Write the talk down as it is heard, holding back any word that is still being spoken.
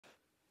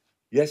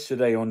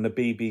Yesterday on the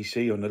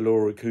BBC, on the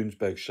Laura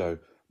Kuenssberg show,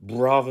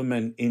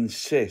 Braverman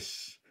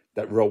insists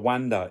that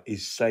Rwanda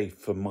is safe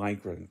for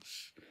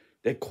migrants.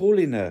 They're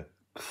calling her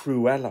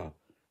Cruella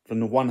from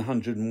the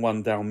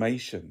 101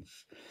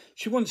 Dalmatians.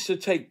 She wants to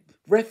take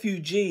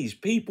refugees,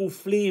 people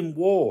fleeing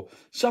war,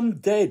 some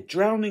dead,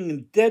 drowning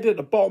and dead at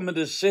the bottom of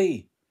the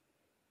sea,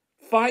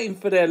 fighting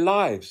for their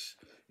lives.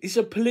 It's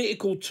a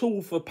political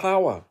tool for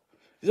power.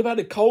 It's about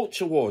the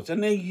culture wars,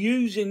 and they're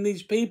using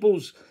these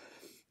people's,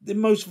 the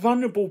most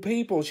vulnerable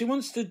people. She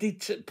wants to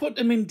put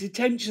them in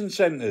detention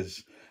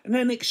centres and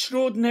then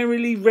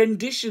extraordinarily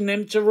rendition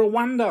them to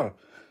Rwanda.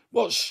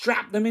 What,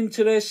 strap them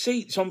into their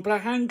seats on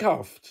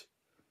handcuffed?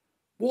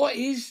 What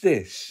is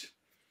this?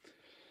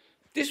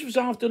 This was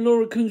after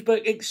Laura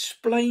Kuenssberg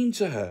explained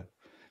to her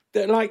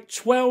that like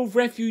 12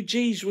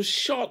 refugees were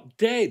shot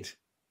dead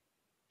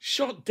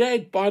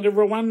by the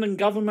Rwandan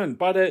government.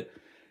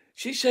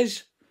 She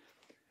says,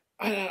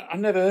 I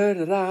never heard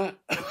of that.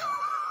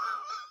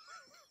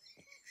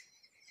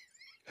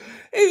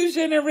 It was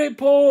in a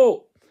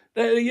report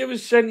that the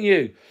US sent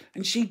you.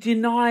 And she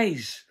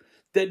denies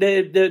that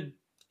the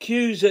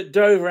queues at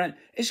Dover,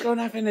 it's got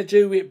nothing to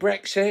do with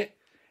Brexit.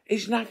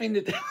 It's nothing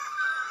to do...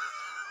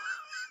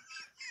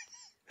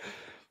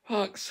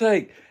 Fuck's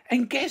sake.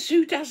 And guess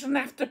who doesn't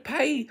have to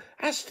pay,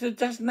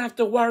 doesn't have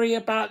to worry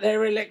about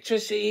their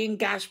electricity and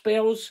gas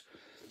bills?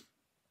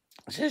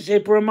 Says here,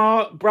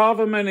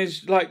 Braverman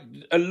is like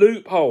a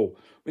loophole.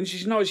 When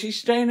she's not, she's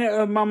staying at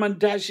her mum and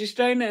dad, she's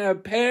staying at her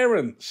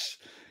parents'.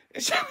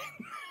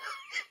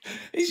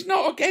 It's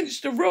not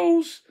against the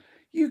rules.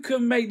 You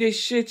can make this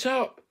shit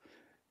up.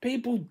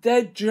 People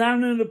dead,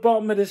 drowning at the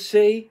bottom of the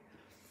sea.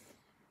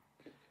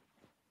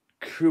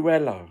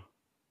 Cruella.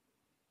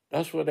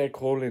 That's what they're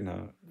calling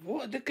her.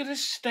 Look at the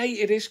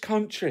state of this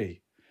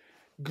country.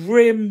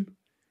 Grim,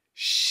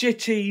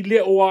 shitty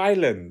little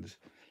island.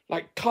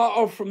 Like cut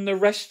off from the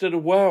rest of the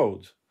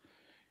world.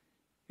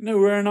 You know,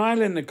 we're an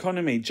island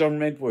economy. John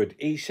Redwood,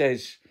 he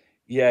says,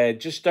 yeah,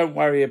 just don't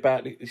worry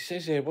about it. It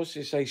says here, what's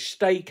it say?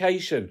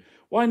 Staycation.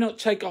 Why not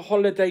take a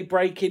holiday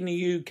break in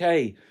the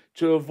UK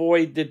to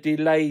avoid the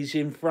delays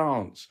in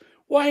France?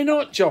 Why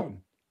not, John?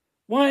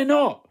 Why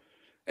not?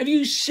 Have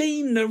you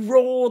seen the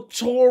raw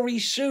Tory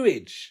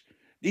sewage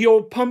that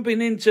you're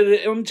pumping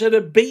onto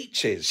the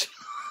beaches?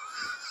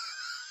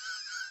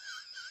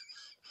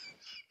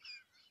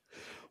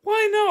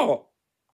 Why not?